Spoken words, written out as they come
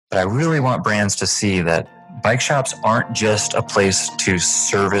But I really want brands to see that bike shops aren't just a place to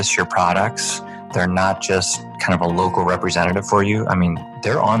service your products. They're not just kind of a local representative for you. I mean,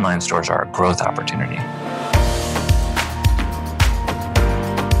 their online stores are a growth opportunity.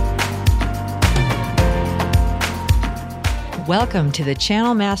 Welcome to the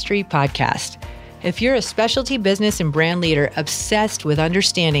Channel Mastery Podcast. If you're a specialty business and brand leader obsessed with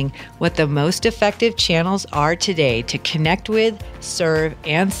understanding what the most effective channels are today to connect with, serve,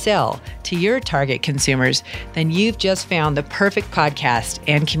 and sell to your target consumers, then you've just found the perfect podcast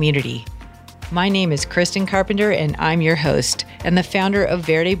and community. My name is Kristen Carpenter, and I'm your host and the founder of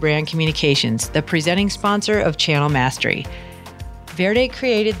Verde Brand Communications, the presenting sponsor of Channel Mastery. Verde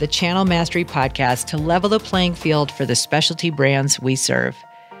created the Channel Mastery Podcast to level the playing field for the specialty brands we serve.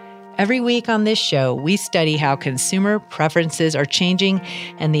 Every week on this show, we study how consumer preferences are changing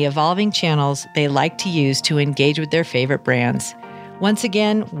and the evolving channels they like to use to engage with their favorite brands. Once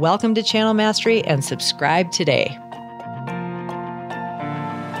again, welcome to Channel Mastery and subscribe today.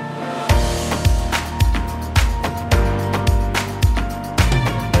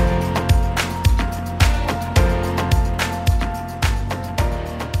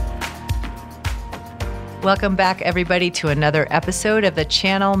 Welcome back, everybody, to another episode of the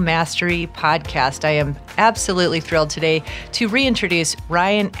Channel Mastery Podcast. I am absolutely thrilled today to reintroduce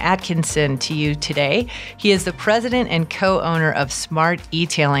Ryan Atkinson to you today. He is the president and co-owner of Smart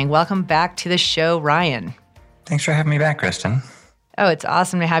E-Tailing. Welcome back to the show, Ryan. Thanks for having me back, Kristen. Oh, it's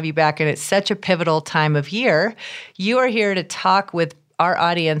awesome to have you back, and it's such a pivotal time of year. You are here to talk with our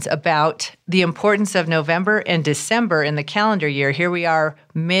audience about the importance of November and December in the calendar year. Here we are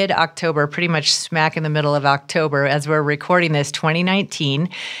mid-October, pretty much smack in the middle of October as we're recording this 2019.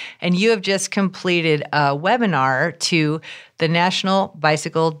 And you have just completed a webinar to the National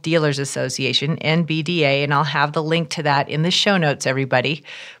Bicycle Dealers Association, NBDA, and I'll have the link to that in the show notes, everybody.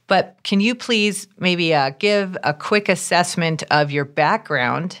 But can you please maybe give a quick assessment of your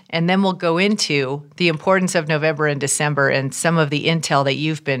background, and then we'll go into the importance of November and December and some of the intel that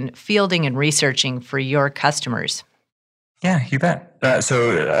you've been fielding and researching for your customers. Yeah, you bet.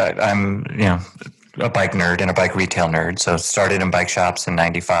 I'm, a bike nerd and a bike retail nerd. So started in bike shops in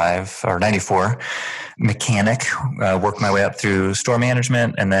 95 or 94, mechanic, worked my way up through store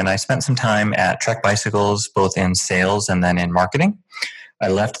management. And then I spent some time at Trek Bicycles, both in sales and then in marketing. I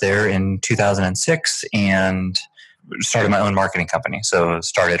left there in 2006 and started my own marketing company. So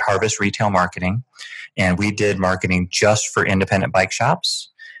started Harvest Retail Marketing, and we did marketing just for independent bike shops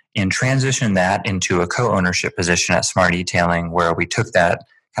and transitioned that into a co-ownership position at Smart E-Tailing, where we took that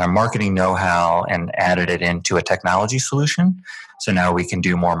kind of marketing know-how and added it into a technology solution. So now we can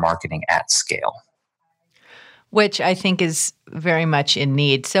do more marketing at scale. Which I think is very much in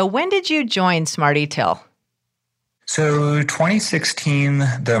need. So when did you join Smart E-Tail? So 2016,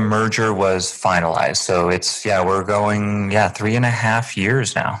 the merger was finalized. So we're going 3.5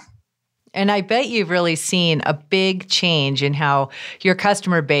 years now. And I bet you've really seen a big change in how your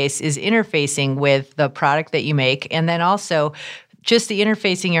customer base is interfacing with the product that you make, and then also just the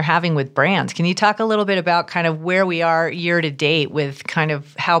interfacing you're having with brands. Can you talk a little bit about kind of where we are year to date with kind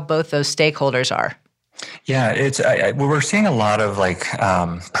of how both those stakeholders are? Yeah, we're seeing a lot of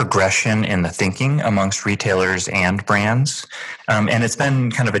progression in the thinking amongst retailers and brands. And it's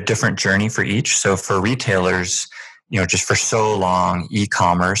been kind of a different journey for each. So for retailers, just for so long,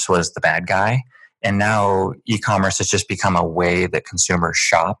 e-commerce was the bad guy. And now e-commerce has just become a way that consumers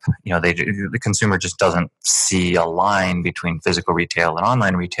shop. The consumer just doesn't see a line between physical retail and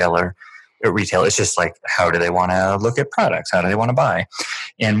online retail. It's just like, how do they want to look at products? How do they want to buy?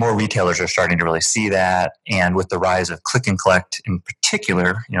 And more retailers are starting to really see that. And with the rise of click and collect in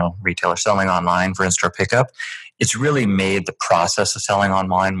particular, retailers selling online for in-store pickup, it's really made the process of selling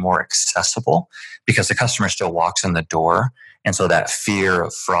online more accessible because the customer still walks in the door. And so that fear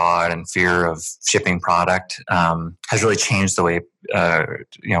of fraud and fear of shipping product has really changed the way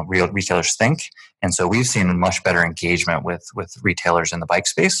real retailers think. And so we've seen much better engagement with retailers in the bike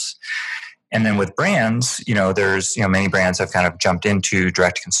space. And then with brands, there's many brands have kind of jumped into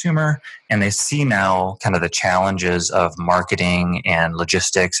direct consumer, and they see now kind of the challenges of marketing and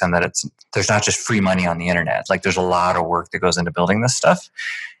logistics, and that there's not just free money on the internet. Like there's a lot of work that goes into building this stuff.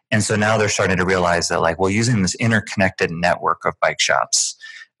 And so now they're starting to realize that using this interconnected network of bike shops,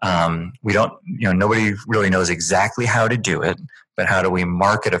 nobody really knows exactly how to do it, but how do we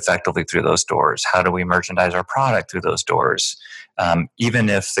market effectively through those doors? How do we merchandise our product through those doors? Even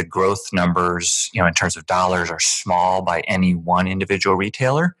if the growth numbers, in terms of dollars are small by any one individual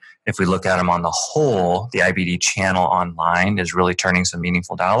retailer, if we look at them on the whole, the IBD channel online is really turning some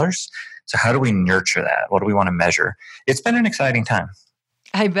meaningful dollars. So how do we nurture that? What do we want to measure? It's been an exciting time.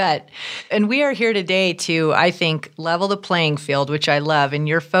 I bet. And we are here today to, I think, level the playing field, which I love. And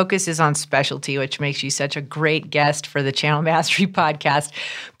your focus is on specialty, which makes you such a great guest for the Channel Mastery podcast.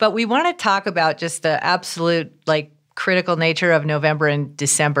 But we want to talk about just the absolute, critical nature of November and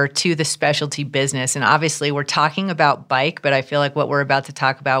December to the specialty business. And obviously we're talking about bike, but I feel like what we're about to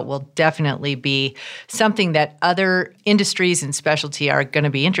talk about will definitely be something that other industries and specialty are going to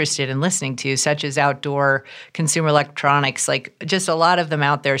be interested in listening to, such as outdoor, consumer electronics, just a lot of them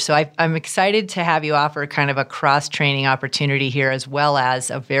out there. So I'm excited to have you offer kind of a cross-training opportunity here, as well as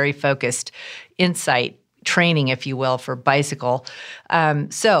a very focused insight training, if you will, for bicycle.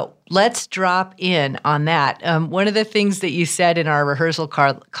 So let's drop in on that. One of the things that you said in our rehearsal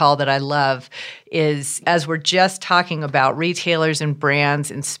call that I love is, as we're just talking about retailers and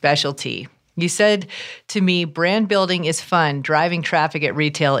brands and specialty, you said to me, brand building is fun. Driving traffic at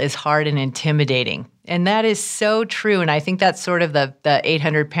retail is hard and intimidating. And that is so true. And I think that's sort of the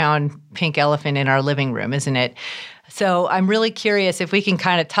 800-pound pink elephant in our living room, isn't it? So I'm really curious if we can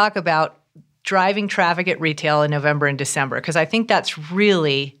kind of talk about driving traffic at retail in November and December, because I think that's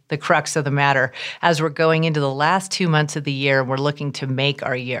really the crux of the matter as we're going into the last 2 months of the year and we're looking to make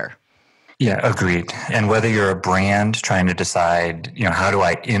our year. Yeah, agreed. And whether you're a brand trying to decide, how do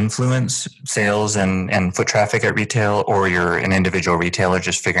I influence sales and foot traffic at retail, or you're an individual retailer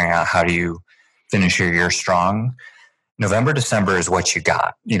just figuring out how do you finish your year strong, November, December is what you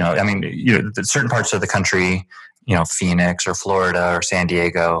got. Certain parts of the country, Phoenix or Florida or San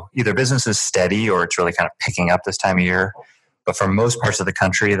Diego, either business is steady or it's really kind of picking up this time of year. But for most parts of the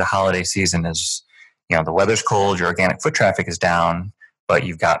country, the holiday season is, the weather's cold, your organic foot traffic is down, but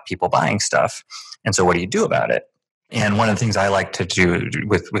you've got people buying stuff. And so what do you do about it? And one of the things I like to do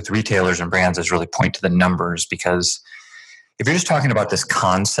with retailers and brands is really point to the numbers, because if you're just talking about this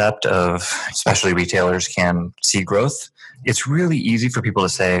concept of especially retailers can see growth, it's really easy for people to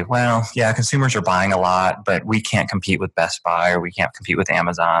say, well, yeah, consumers are buying a lot, but we can't compete with Best Buy or we can't compete with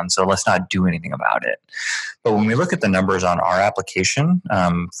Amazon, so let's not do anything about it. But when we look at the numbers on our application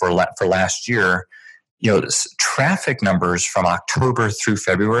for last year, traffic numbers from October through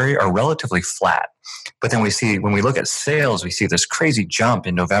February are relatively flat. But then when we look at sales, we see this crazy jump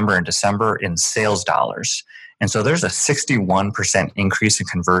in November and December in sales dollars. And so there's a 61% increase in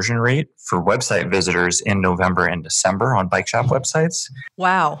conversion rate for website visitors in November and December on bike shop websites.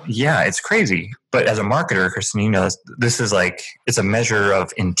 Wow. Yeah, it's crazy. But as a marketer, Kristen, this is it's a measure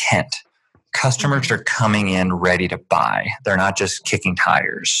of intent. Customers are coming in ready to buy. They're not just kicking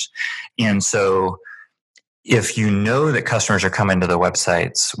tires. And so if you know that customers are coming to the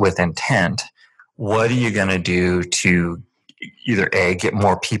websites with intent, what are you going to do to either A, get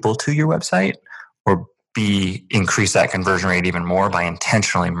more people to your website, or B, increase that conversion rate even more by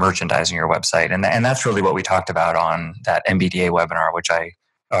intentionally merchandising your website? And that's really what we talked about on that MBDA webinar, which I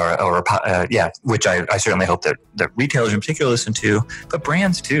certainly hope that retailers in particular listen to, but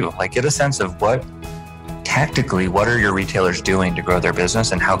brands too. Get a sense of what are your retailers doing to grow their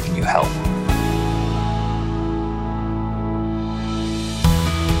business and how can you help?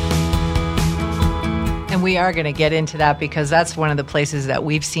 And we are going to get into that, because that's one of the places that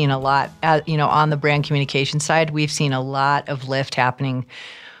we've seen a lot, on the brand communication side. We've seen a lot of lift happening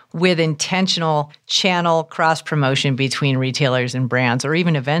with intentional channel cross promotion between retailers and brands, or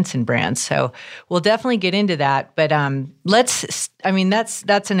even events and brands. So we'll definitely get into that. But that's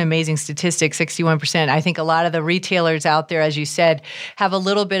an amazing statistic, 61%. I think a lot of the retailers out there, as you said, have a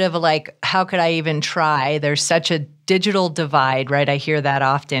little bit of how could I even try? There's such a digital divide, right? I hear that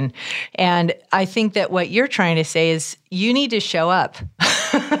often. And I think that what you're trying to say is you need to show up,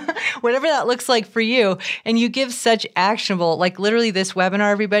 whatever that looks like for you. And you give such actionable, literally this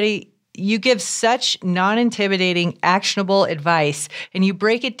webinar, everybody, you give such non-intimidating, actionable advice, and you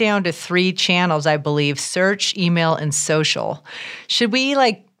break it down to 3 channels, I believe: search, email, and social. Should we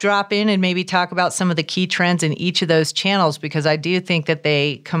drop in and maybe talk about some of the key trends in each of those channels? Because I do think that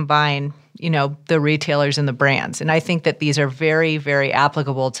they combine the retailers and the brands. And I think that these are very, very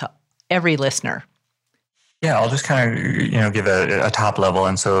applicable to every listener. Yeah, I'll just kind of, give a top level.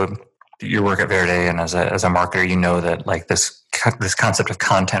 And so your work at Verde, and as a marketer, that this concept of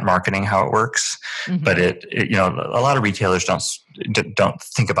content marketing, how it works. Mm-hmm. But a lot of retailers don't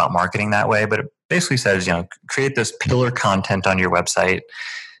think about marketing that way, but it basically says, create this pillar content on your website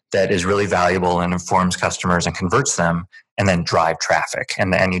that is really valuable and informs customers and converts them, and then drive traffic.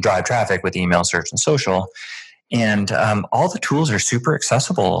 And you drive traffic with email, search, and social. And all the tools are super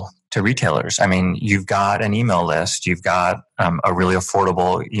accessible to retailers. I mean, you've got an email list, you've got a really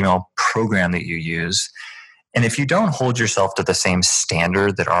affordable email program that you use. And if you don't hold yourself to the same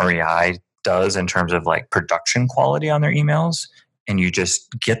standard that REI does in terms of production quality on their emails, and you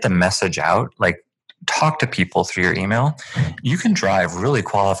just get the message out, like talk to people through your email, you can drive really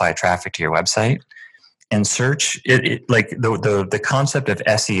qualified traffic to your website. And search, like the concept of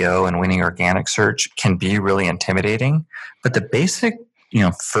SEO and winning organic search can be really intimidating, but the basic,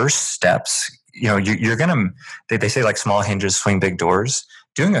 first steps, you're gonna, they say like small hinges swing big doors.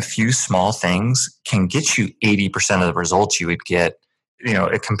 Doing a few small things can get you 80% of the results you would get,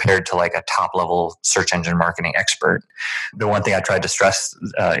 compared to like a top level search engine marketing expert. The one thing I tried to stress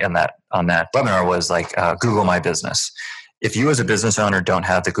on that webinar was like Google My Business. If you as a business owner don't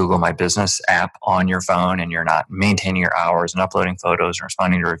have the Google My Business app on your phone and you're not maintaining your hours and uploading photos and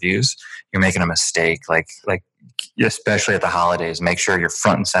responding to reviews, you're making a mistake. Like especially at the holidays, make sure you're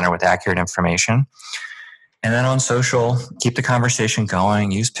front and center with accurate information. And then on social, keep the conversation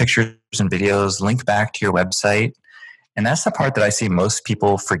going, use pictures and videos, link back to your website. And that's the part that I see most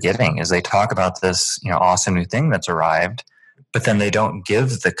people forgetting is they talk about this, awesome new thing that's arrived, but then they don't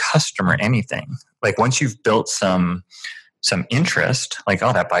give the customer anything. Like once you've built some interest, like,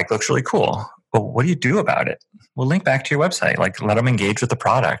 oh, that bike looks really cool. Well, what do you do about it? Well, link back to your website. Like, let them engage with the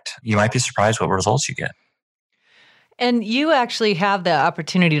product. You might be surprised what results you get. And you actually have the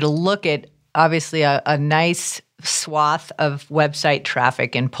opportunity to look at, obviously, a nice swath of website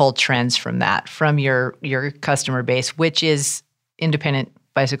traffic and pull trends from that, from your customer base, which is independent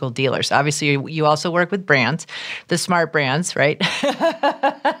bicycle dealers. Obviously, you also work with brands, the smart brands, right?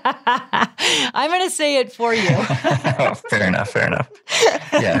 I'm going to say it for you. Oh, fair enough.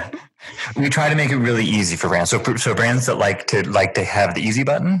 Yeah. We try to make it really easy for brands. So brands that like to have the easy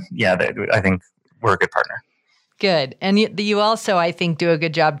button, I think we're a good partner. Good. And you also, I think, do a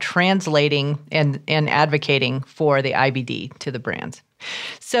good job translating and advocating for the IBD to the brands.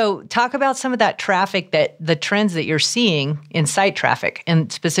 So talk about some of that traffic, the trends that you're seeing in site traffic,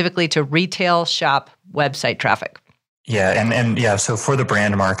 and specifically to retail shop website traffic. Yeah, and so for the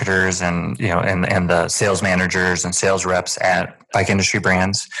brand marketers and and the sales managers and sales reps at bike industry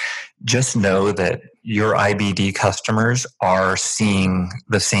brands, just know that your IBD customers are seeing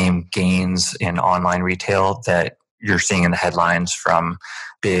the same gains in online retail that you're seeing in the headlines from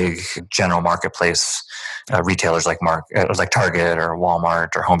big general marketplace retailers like Target or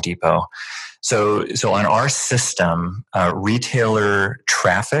Walmart or Home Depot. So on our system, retailer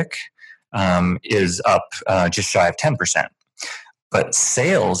traffic is up just shy of 10%, but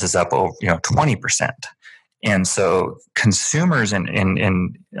sales is up over 20%. And so consumers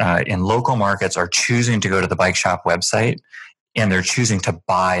in local markets are choosing to go to the bike shop website, and they're choosing to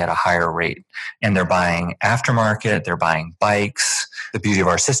buy at a higher rate. And they're buying aftermarket, they're buying bikes. The beauty of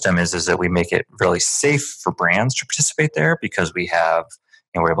our system is that we make it really safe for brands to participate there because we have,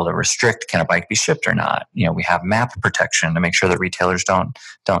 we're able to restrict, can a bike be shipped or not? We have MAP protection to make sure that retailers don't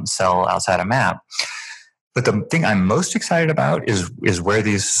sell outside of MAP. But the thing I'm most excited about is where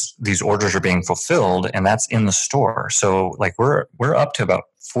these orders are being fulfilled, and that's in the store. So like we're up to about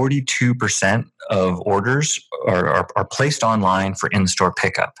 42% of orders are placed online for in-store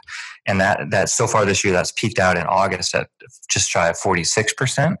pickup. And that so far this year, that's peaked out in August at just shy of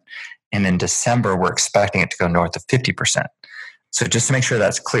 46%. And in December, we're expecting it to go north of 50%. So just to make sure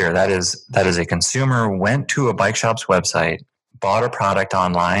that's clear, that is a consumer went to a bike shop's website, bought a product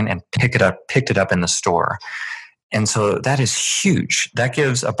online, and picked it up in the store. And so that is huge. That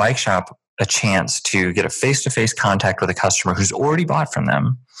gives a bike shop a chance to get a face-to-face contact with a customer who's already bought from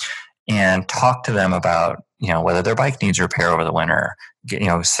them and talk to them about, whether their bike needs repair over the winter,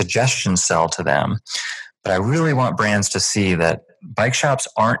 suggestions sell to them. But I really want brands to see that bike shops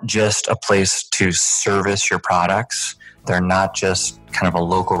aren't just a place to service your products. They're not just kind of a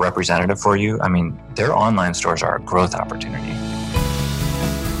local representative for you. I mean, their online stores are a growth opportunity.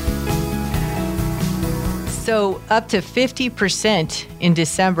 So up to 50% in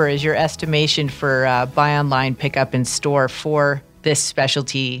December is your estimation for buy online, pick up in store for this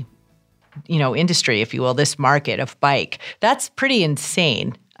specialty, industry, if you will, this market of bike. That's pretty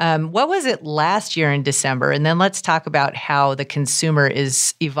insane. What was it last year in December? And then let's talk about how the consumer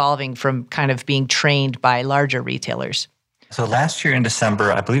is evolving from kind of being trained by larger retailers. So last year in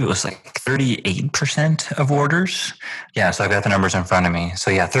December, I believe it was like 38% of orders. Yeah, so I've got the numbers in front of me.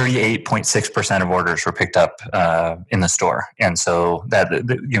 So 38.6% of orders were picked up in the store. And so that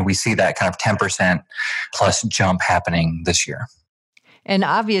we see that kind of 10% plus jump happening this year. And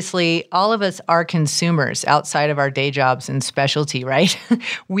obviously, all of us are consumers outside of our day jobs and specialty, right?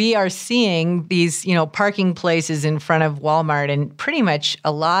 We are seeing these, parking places in front of Walmart and pretty much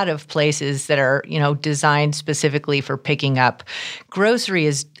a lot of places that are, designed specifically for picking up. Grocery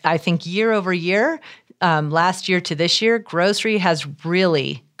is, I think, year over year, last year to this year, grocery has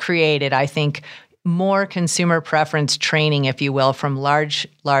really created, I think, more consumer preference training, if you will, from large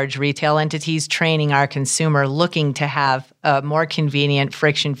retail entities training our consumer looking to have a more convenient,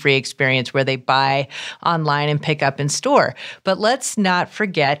 friction-free experience where they buy online and pick up in store. But let's not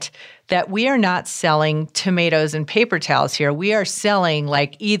forget that we are not selling tomatoes and paper towels here. We are selling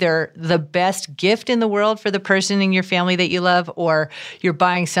like either the best gift in the world for the person in your family that you love, or you're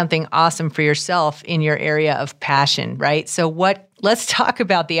buying something awesome for yourself in your area of passion, right? So let's talk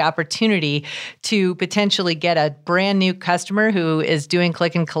about the opportunity to potentially get a brand new customer who is doing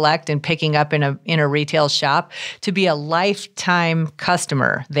click and collect and picking up in a retail shop to be a lifetime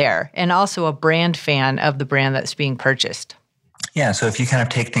customer there, and also a brand fan of the brand that's being purchased. Yeah, so if you kind of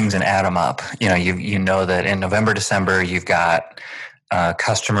take things and add them up, you know that in November, December, you've got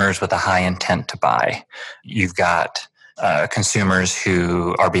customers with a high intent to buy. You've got consumers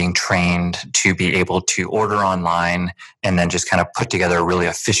who are being trained to be able to order online and then just kind of put together a really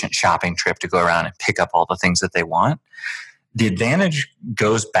efficient shopping trip to go around and pick up all the things that they want. The advantage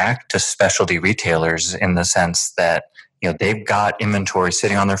goes back to specialty retailers in the sense that they've got inventory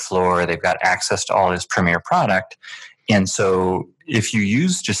sitting on their floor, they've got access to all this premier product. And so if you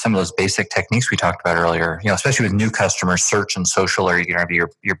use just some of those basic techniques we talked about earlier, especially with new customers, search and social are going to be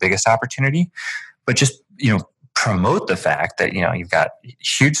your biggest opportunity. But just, promote the fact that, you've got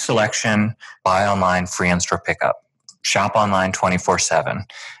huge selection, buy online, free in-store pickup, shop online 24/7.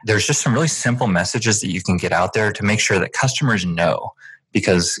 There's just some really simple messages that you can get out there to make sure that customers know,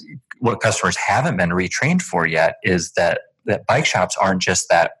 because what customers haven't been retrained for yet is that bike shops aren't just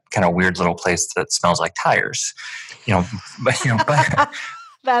that kind of weird little place that smells like tires. But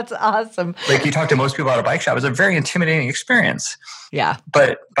That's awesome. Like you talk to most people at a bike shop, it's a very intimidating experience. Yeah.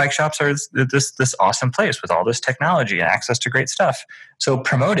 But bike shops are this awesome place with all this technology and access to great stuff. So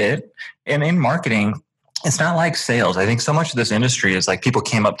promote it. And in marketing, it's not like sales. I think so much of this industry is like people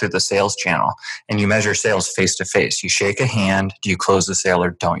came up through the sales channel and you measure sales face to face. You shake a hand. Do you close the sale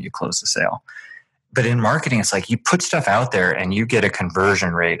or don't you close the sale? But in marketing, it's like you put stuff out there and you get a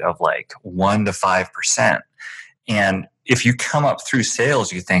conversion rate of like 1% to 5%. And if you come up through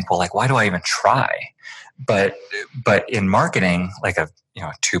sales, you think, well, like, why do I even try? But in marketing, like a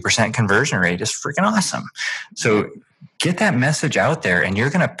 2% conversion rate is freaking awesome. So get that message out there and you're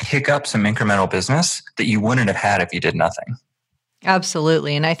going to pick up some incremental business that you wouldn't have had if you did nothing.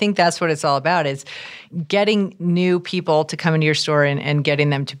 Absolutely. And I think that's what it's all about, is getting new people to come into your store and getting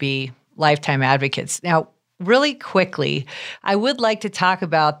them to be lifetime advocates. Now, really quickly, I would like to talk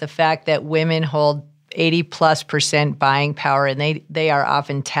about the fact that women hold 80+% buying power, and they are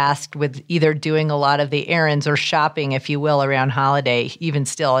often tasked with either doing a lot of the errands or shopping, if you will, around holiday, even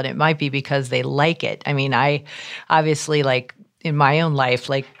still. And it might be because they like it. I mean, I obviously, like in my own life,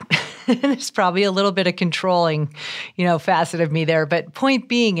 like there's probably a little bit of controlling, facet of me there. But point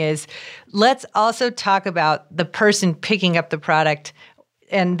being is, let's also talk about the person picking up the product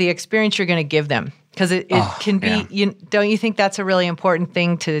and the experience you're going to give them. Because it can be, don't you think that's a really important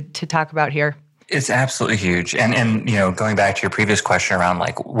thing to talk about here? It's absolutely huge. And going back to your previous question around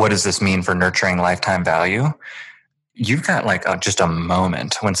like, what does this mean for nurturing lifetime value? You've got like just a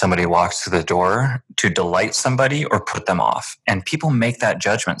moment when somebody walks through the door to delight somebody or put them off. And people make that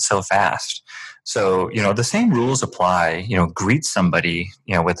judgment so fast. So, the same rules apply. Greet somebody,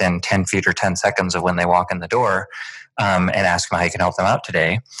 within 10 feet or 10 seconds of when they walk in the door, and ask them how you can help them out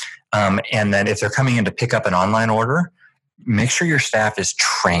today. And then if they're coming in to pick up an online order, make sure your staff is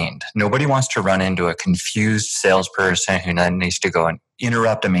trained. Nobody wants to run into a confused salesperson who then needs to go and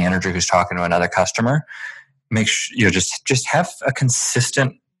interrupt a manager who's talking to another customer. Make sure just have a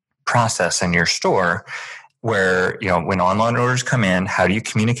consistent process in your store where, when online orders come in, how do you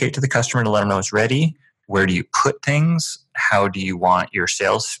communicate to the customer to let them know it's ready? Where do you put things? How do you want your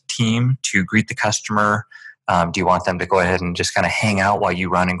sales team to greet the customer? Do you want them to go ahead and just kind of hang out while you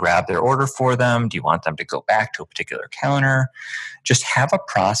run and grab their order for them? Do you want them to go back to a particular counter? Just have a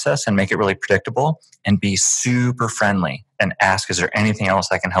process and make it really predictable and be super friendly and ask, is there anything else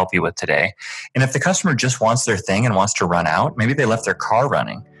I can help you with today? And if the customer just wants their thing and wants to run out, maybe they left their car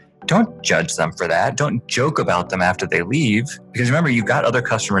running. Don't judge them for that. Don't joke about them after they leave, because remember, you've got other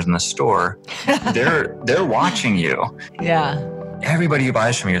customers in the store. They're watching you. Yeah. Everybody who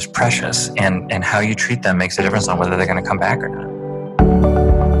buys from you is precious, and how you treat them makes a difference on whether they're going to come back or not.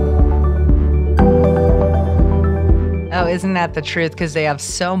 Oh, isn't that the truth? Because they have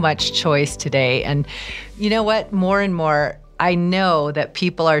so much choice today. And you know what? More and more, I know that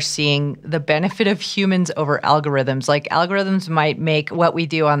people are seeing the benefit of humans over algorithms. Like algorithms might make what we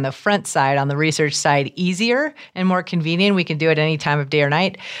do on the front side, on the research side, easier and more convenient. We can do it any time of day or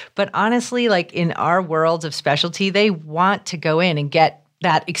night. But honestly, like in our worlds of specialty, they want to go in and get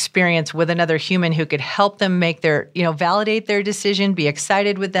that experience with another human who could help them make their, validate their decision, be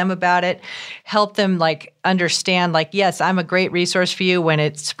excited with them about it, help them like understand like, yes, I'm a great resource for you.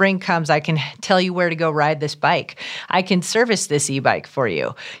 When spring comes, I can tell you where to go ride this bike. I can service this e-bike for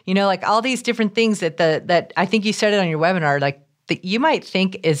you. Like all these different things that I think you said it on your webinar, like that you might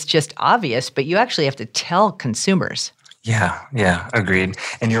think is just obvious, but you actually have to tell consumers. Yeah, agreed.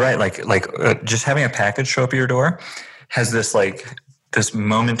 And you're right. Like just having a package show up at your door has this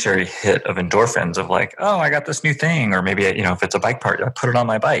momentary hit of endorphins of like, oh, I got this new thing, or maybe if it's a bike part, I put it on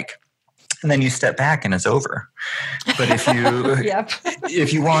my bike, and then you step back and it's over. But if you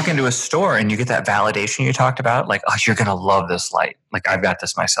if you walk into a store and you get that validation you talked about, like, oh, you're gonna love this light, like I've got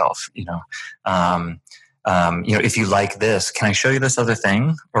this myself, if you like this, can I show you this other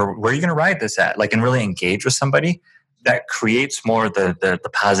thing, or where are you gonna ride this at? Like, and really engage with somebody. That creates more the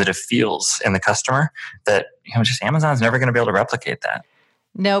positive feels in the customer that just Amazon's never going to be able to replicate that.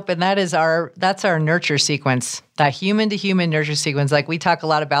 Nope, and that's our nurture sequence, that human to human nurture sequence. Like we talk a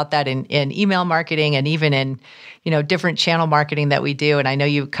lot about that in email marketing and even in different channel marketing that we do. And I know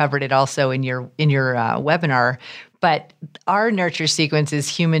you covered it also in your webinar. But our nurture sequence is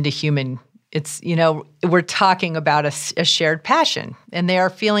human to human. It's, we're talking about a shared passion, and they are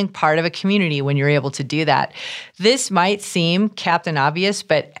feeling part of a community when you're able to do that. This might seem Captain Obvious,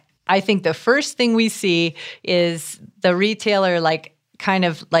 but I think the first thing we see is the retailer kind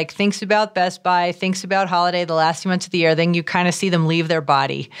of thinks about Best Buy, thinks about holiday, the last few months of the year, then you kind of see them leave their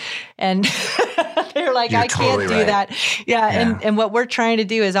body. And they're like, I can't do that. Yeah. And what we're trying to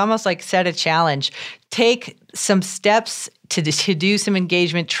do is almost like set a challenge. Take some steps to do some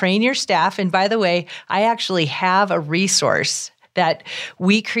engagement, train your staff. And by the way, I actually have a resource that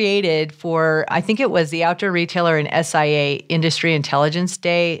we created for, I think it was the Outdoor Retailer and SIA Industry Intelligence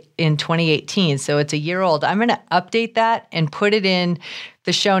Day in 2018. So it's a year old. I'm going to update that and put it in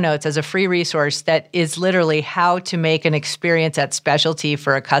the show notes as a free resource that is literally how to make an experience at specialty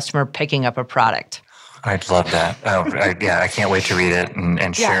for a customer picking up a product. I'd love that. I can't wait to read it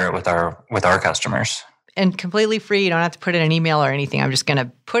and share it with our customers. And completely free. You don't have to put in an email or anything. I'm just going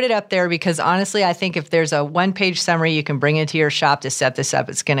to put it up there because honestly, I think if there's a one-page summary you can bring into your shop to set this up,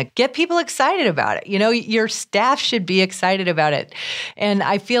 it's going to get people excited about it. Your staff should be excited about it. And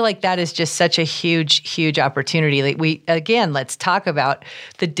I feel like that is just such a huge, huge opportunity. Let's talk about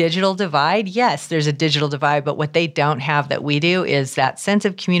the digital divide. Yes, there's a digital divide, but what they don't have that we do is that sense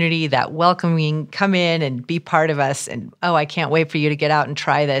of community, that welcoming, come in and be part of us. And, oh, I can't wait for you to get out and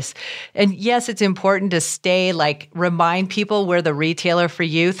try this. And yes, it's important to stay remind people we're the retailer for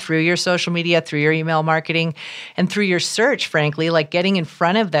you through your social media, through your email marketing, and through your search, frankly, getting in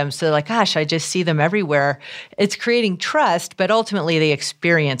front of them. So gosh, I just see them everywhere. It's creating trust, but ultimately the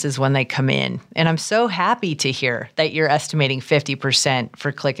experience is when they come in. And I'm so happy to hear that you're estimating 50%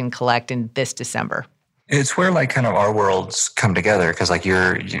 for click and collect in this December. It's where kind of our worlds come together because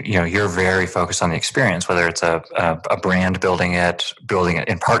you're very focused on the experience, whether it's a brand building it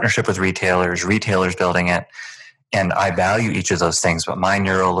in partnership with retailers building it. And I value each of those things, but my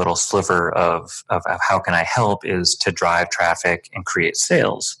narrow little sliver of how can I help is to drive traffic and create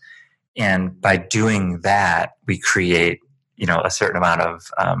sales. And by doing that, we create, a certain amount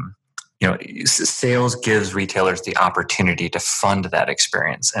of, sales gives retailers the opportunity to fund that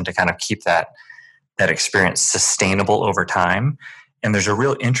experience and to kind of keep that experience sustainable over time. And there's a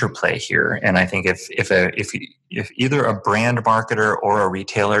real interplay here. And I think if either a brand marketer or a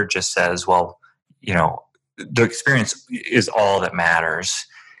retailer just says, well, the experience is all that matters,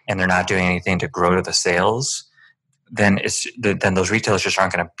 and they're not doing anything to grow to the sales, then those retailers just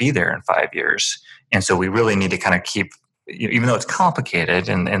aren't going to be there in 5 years. And so we really need to kind of keep, even though it's complicated,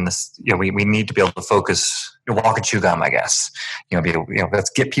 and this, we need to be able to focus, walk and chew gum, I guess. Let's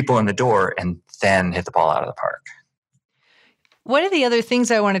get people in the door and then hit the ball out of the park. One of the other things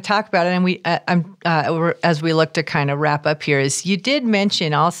I want to talk about, and as we look to kind of wrap up here, is you did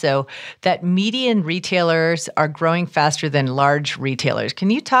mention also that median retailers are growing faster than large retailers. Can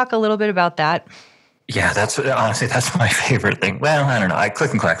you talk a little bit about that? Yeah, that's my favorite thing. Well, I don't know.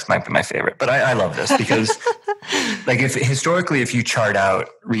 Click and collect might be my favorite, but I love this because, if you chart out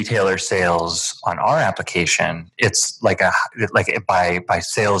retailer sales on our application, it's by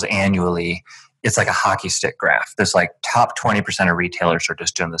sales annually. It's like a hockey stick graph. There's top 20% of retailers are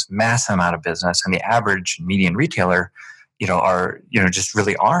just doing this massive amount of business, and the average median retailer, just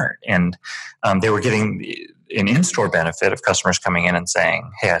really aren't. And they were getting an in-store benefit of customers coming in and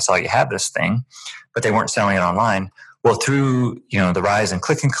saying, "Hey, I saw you have this thing," but they weren't selling it online. Well, through the rise in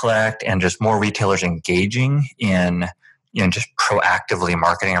click and collect and just more retailers engaging in just proactively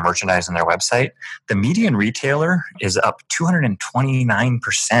marketing or merchandising their website, the median retailer is up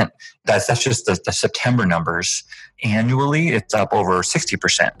 229%. That's just the September numbers. Annually, it's up over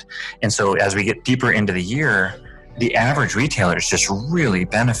 60%. And so as we get deeper into the year, the average retailer is just really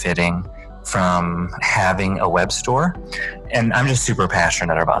benefiting from having a web store. And I'm just super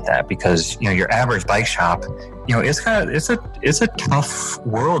passionate about that because, your average bike shop, it's a tough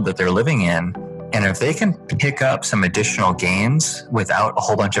world that they're living in. And if they can pick up some additional gains without a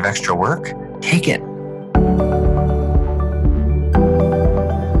whole bunch of extra work, take it.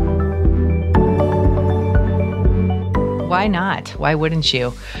 Why not? Why wouldn't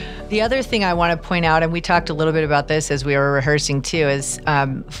you? The other thing I want to point out, and we talked a little bit about this as we were rehearsing too, is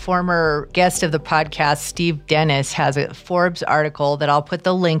former guest of the podcast, Steve Dennis, has a Forbes article that I'll put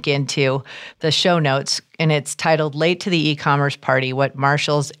the link into the show notes, and it's titled Late to the E-commerce Party, What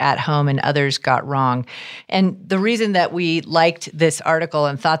Marshalls, At Home, and Others Got Wrong. And the reason that we liked this article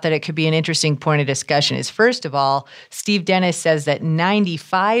and thought that it could be an interesting point of discussion is, first of all, Steve Dennis says that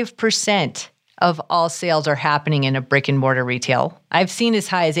 95% of all sales are happening in a brick and mortar retail. I've seen as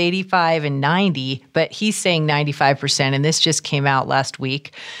high as 85 and 90, but he's saying 95%, and this just came out last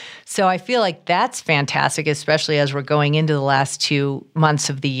week. So I feel like that's fantastic, especially as we're going into the last 2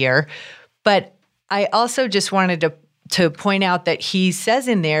 months of the year. But I also just wanted to point out that he says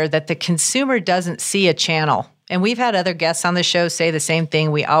in there that the consumer doesn't see a channel. And we've had other guests on the show say the same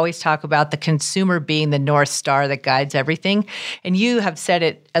thing. We always talk about the consumer being the North Star that guides everything. And you have said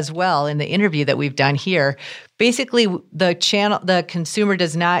it as well in the interview that we've done here. Basically, the consumer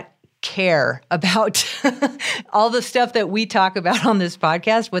does not care about all the stuff that we talk about on this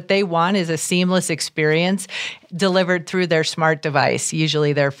podcast. What they want is a seamless experience delivered through their smart device,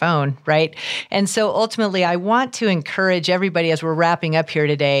 usually their phone, right? And so ultimately, I want to encourage everybody as we're wrapping up here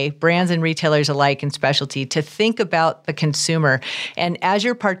today, brands and retailers alike in specialty, to think about the consumer. And as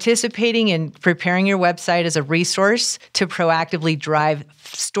you're participating in preparing your website as a resource to proactively drive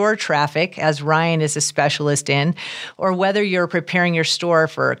store traffic, as Ryan is a specialist in, or whether you're preparing your store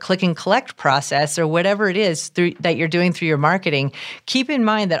for a click and collect process or whatever it is that you're doing through your marketing, keep in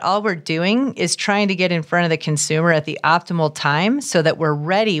mind that all we're doing is trying to get in front of the consumer at the optimal time so that we're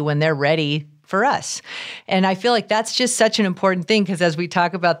ready when they're ready for us. And I feel like that's just such an important thing because as we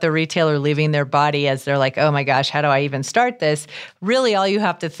talk about the retailer leaving their body as they're like, oh my gosh, how do I even start this? Really, all you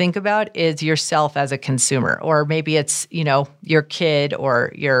have to think about is yourself as a consumer, or maybe it's, your kid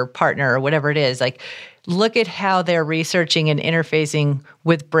or your partner or whatever it is. Like, look at how they're researching and interfacing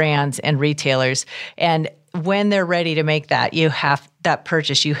with brands and retailers. And when they're ready to make that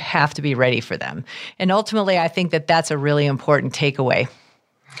purchase, you have to be ready for them. And ultimately, I think that that's a really important takeaway.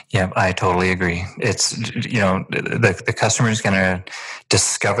 Yeah, I totally agree. It's, the customer is going to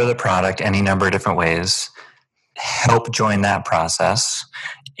discover the product any number of different ways, help join that process.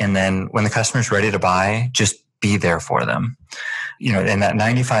 And then when the customer is ready to buy, just be there for them. And that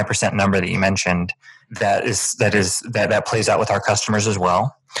 95% number that you mentioned, that plays out with our customers as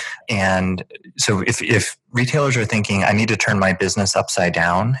well. And so if retailers are thinking, I need to turn my business upside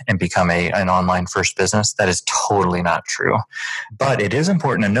down and become an online first business, that is totally not true. But it is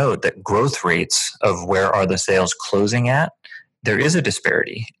important to note that growth rates of where are the sales closing at, there is a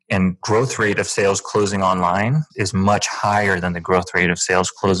disparity. And growth rate of sales closing online is much higher than the growth rate of sales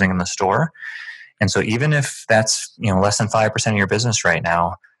closing in the store. And so even if that's less than 5% of your business right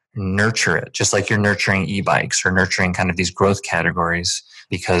now, nurture it, just like you're nurturing e-bikes or nurturing kind of these growth categories,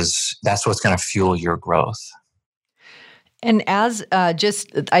 because that's what's going to fuel your growth. And as I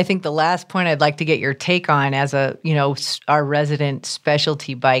think the last point I'd like to get your take on as our resident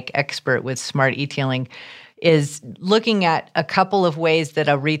specialty bike expert with Smart Etailing is looking at a couple of ways that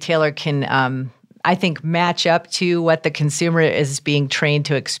a retailer can, I think, match up to what the consumer is being trained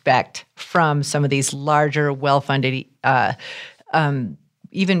to expect from some of these larger, well-funded,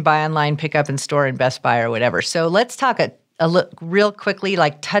 even buy online, pick up in store and Best Buy or whatever. So let's talk real quickly,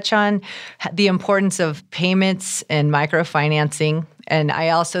 touch on the importance of payments and microfinancing. And I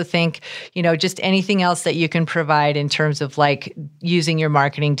also think, just anything else that you can provide in terms of using your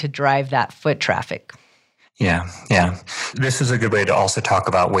marketing to drive that foot traffic. Yeah. This is a good way to also talk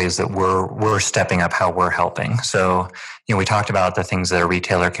about ways that we're stepping up how we're helping. So, we talked about the things that a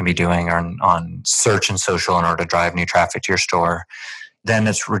retailer can be doing on search and social in order to drive new traffic to your store. Then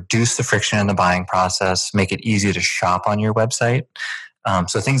it's reduce the friction in the buying process, make it easy to shop on your website.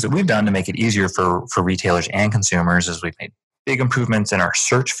 So things that we've done to make it easier for retailers and consumers is we've made big improvements in our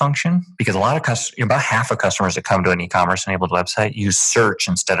search function, because a lot of about half of customers that come to an e-commerce enabled website use search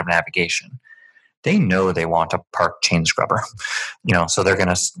instead of navigation. they know they want a park chain scrubber, so they're going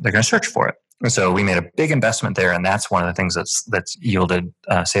to search for it. And so we made a big investment there, and that's one of the things that's yielded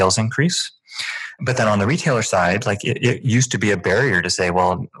sales increase. But then on the retailer side, like it used to be a barrier to say,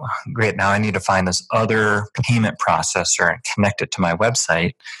 well, great, now I need to find this other payment processor and connect it to my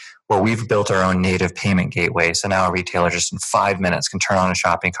website. Well, we've built our own native payment gateway. So now a retailer just in 5 minutes can turn on a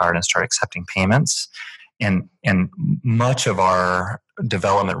shopping cart and start accepting payments. And much of our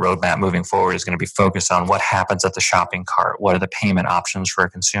development roadmap moving forward is going to be focused on what happens at the shopping cart. What are the payment options for a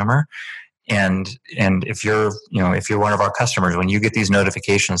consumer? And if you're one of our customers, when you get these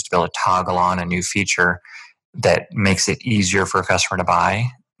notifications to be able to toggle on a new feature that makes it easier for a customer to buy,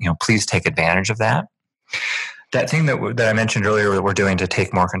 please take advantage of that. That thing that I mentioned earlier that we're doing to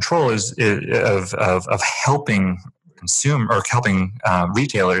take more control is of helping helping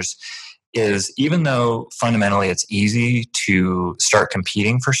retailers. Is even though fundamentally it's easy to start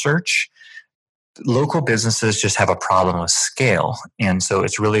competing for search, local businesses just have a problem with scale. And so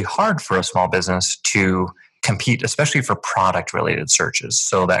it's really hard for a small business to compete, especially for product-related searches.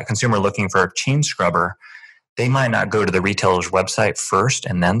 So that consumer looking for a chain scrubber, they might not go to the retailer's website first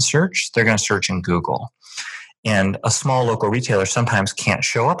and then search. They're going to search in Google. And a small local retailer sometimes can't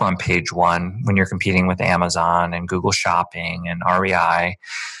show up on page one when you're competing with Amazon and Google Shopping and REI.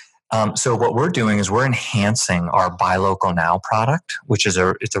 So what we're doing is we're enhancing our Buy Local Now product, which is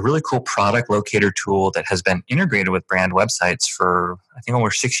it's a really cool product locator tool that has been integrated with brand websites for, I think, over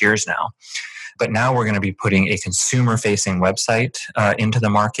 6 years now. But now we're going to be putting a consumer-facing website into the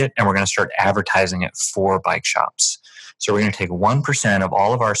market, and we're going to start advertising it for bike shops. So we're going to take 1% of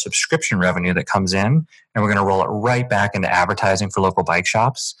all of our subscription revenue that comes in, and we're going to roll it right back into advertising for local bike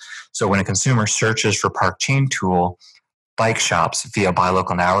shops. So when a consumer searches for Park Chain Tool, bike shops via Buy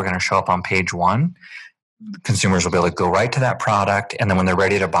Local Now are going to show up on page one. Consumers will be able to go right to that product, and then when they're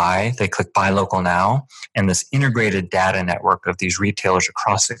ready to buy, they click Buy Local Now, and this integrated data network of these retailers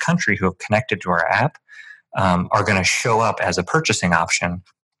across the country who have connected to our app are going to show up as a purchasing option,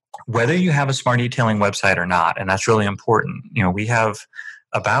 whether you have a smart detailing website or not. And that's really important. We have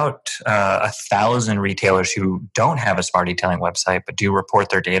about 1,000 retailers who don't have a smart detailing website but do report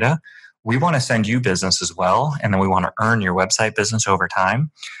their data. We want to send you business as well, and then we want to earn your website business over time.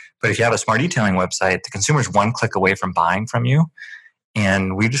 But if you have a smart detailing website, the consumer's one click away from buying from you,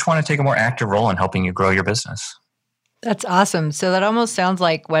 and we just want to take a more active role in helping you grow your business. That's awesome. So that almost sounds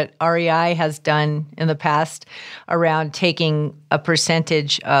like what REI has done in the past around taking a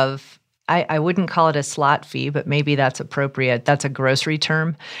percentage of, I wouldn't call it a slot fee, but maybe that's appropriate. That's a grocery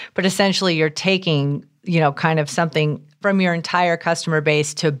term. But essentially you're taking, kind of something from your entire customer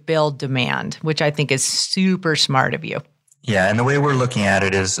base to build demand, which I think is super smart of you. Yeah, and the way we're looking at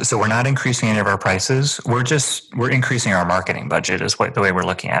it is, so we're not increasing any of our prices. We're increasing our marketing budget is the way we're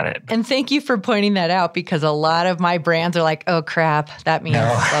looking at it. And thank you for pointing that out, because a lot of my brands are like, oh crap, that means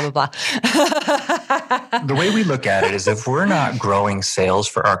blah, blah, blah. The way we look at it is if we're not growing sales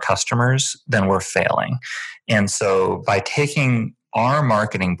for our customers, then we're failing. And so by taking our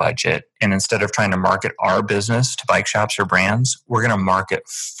marketing budget, and instead of trying to market our business to bike shops or brands, we're going to market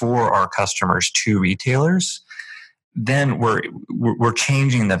for our customers to retailers, then we're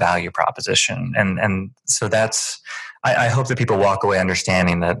changing the value proposition. And so that's, I hope that people walk away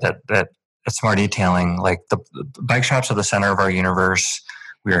understanding that at Smart Detailing, like the bike shops are the center of our universe.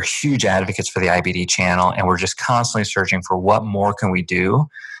 We are huge advocates for the IBD channel, and we're just constantly searching for what more can we do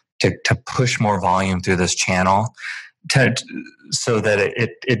to push more volume through this channel, so that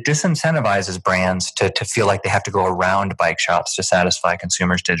it disincentivizes brands to feel like they have to go around bike shops to satisfy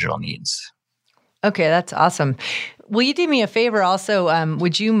consumers' digital needs. Okay, that's awesome. Will you do me a favor also?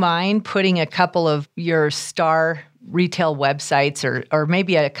 Would you mind putting a couple of your star retail websites or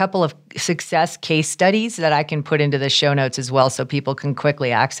maybe a couple of success case studies that I can put into the show notes as well so people can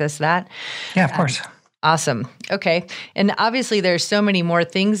quickly access that? Yeah, of course. Awesome. Okay. And obviously there's so many more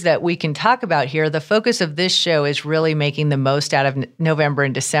things that we can talk about here. The focus of this show is really making the most out of November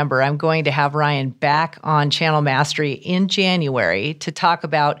and December. I'm going to have Ryan back on Channel Mastery in January to talk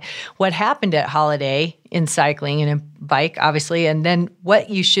about what happened at Holiday in cycling and in bike, obviously, and then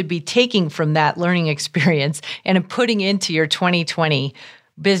what you should be taking from that learning experience and putting into your 2020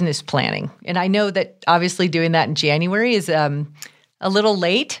 business planning. And I know that obviously doing that in January is a little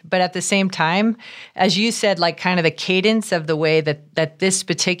late, but at the same time, as you said, like kind of the cadence of the way that this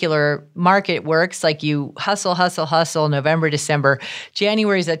particular market works, like you hustle, November, December.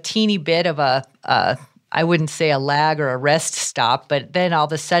 January is a teeny bit of I wouldn't say a lag or a rest stop, but then all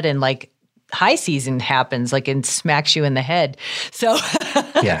of a sudden, like high season happens, like and smacks you in the head. So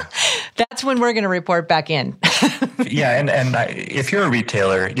yeah, that's when we're going to report back in. Yeah, and if you're a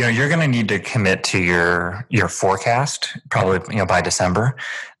retailer, you're going to need to commit to your forecast probably by December.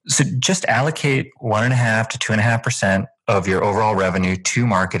 So just allocate 1.5 to 2.5% of your overall revenue to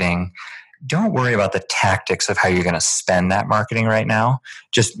marketing. Don't worry about the tactics of how you're going to spend that marketing right now.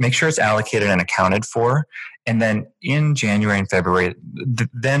 Just make sure it's allocated and accounted for. And then in January and February,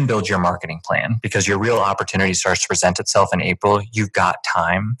 then build your marketing plan, because your real opportunity starts to present itself in April. You've got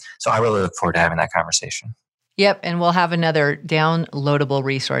time. So I really look forward to having that conversation. Yep. And we'll have another downloadable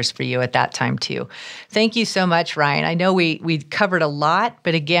resource for you at that time too. Thank you so much, Ryan. I know we covered a lot,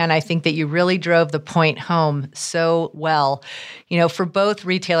 but again, I think that you really drove the point home so well. For both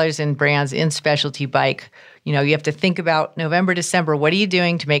retailers and brands in specialty bike, you have to think about November, December. What are you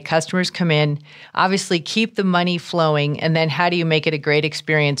doing to make customers come in? Obviously, keep the money flowing. And then how do you make it a great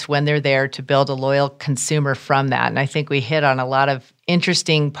experience when they're there to build a loyal consumer from that? And I think we hit on a lot of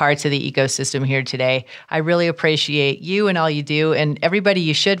interesting parts of the ecosystem here today. I really appreciate you and all you do. And everybody,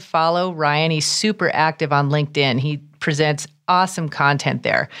 you should follow Ryan. He's super active on LinkedIn. He presents awesome content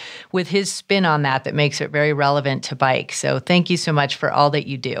there with his spin on that makes it very relevant to bike. So thank you so much for all that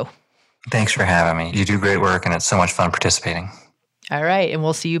you do. Thanks for having me. You do great work, and it's so much fun participating. All right. And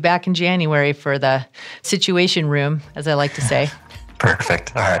we'll see you back in January for the situation room, as I like to say.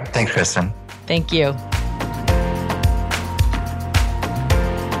 Perfect. All right. Thanks, Kristen. Thank you.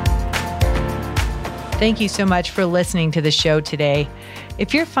 Thank you so much for listening to the show today.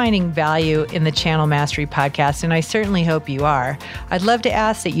 If you're finding value in the Channel Mastery podcast, and I certainly hope you are, I'd love to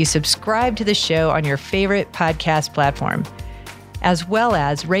ask that you subscribe to the show on your favorite podcast platform, as well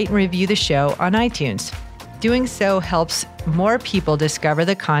as rate and review the show on iTunes. Doing so helps more people discover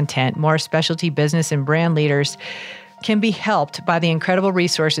the content. More specialty business and brand leaders can be helped by the incredible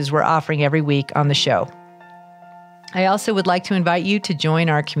resources we're offering every week on the show. I also would like to invite you to join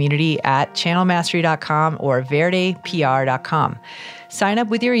our community at channelmastery.com or verdepr.com. Sign up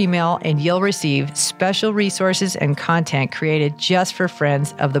with your email and you'll receive special resources and content created just for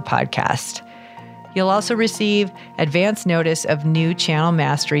friends of the podcast. You'll also receive advance notice of new Channel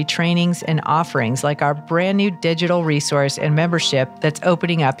Mastery trainings and offerings, like our brand new digital resource and membership that's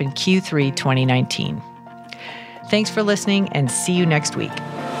opening up in Q3 2019. Thanks for listening, and see you next week.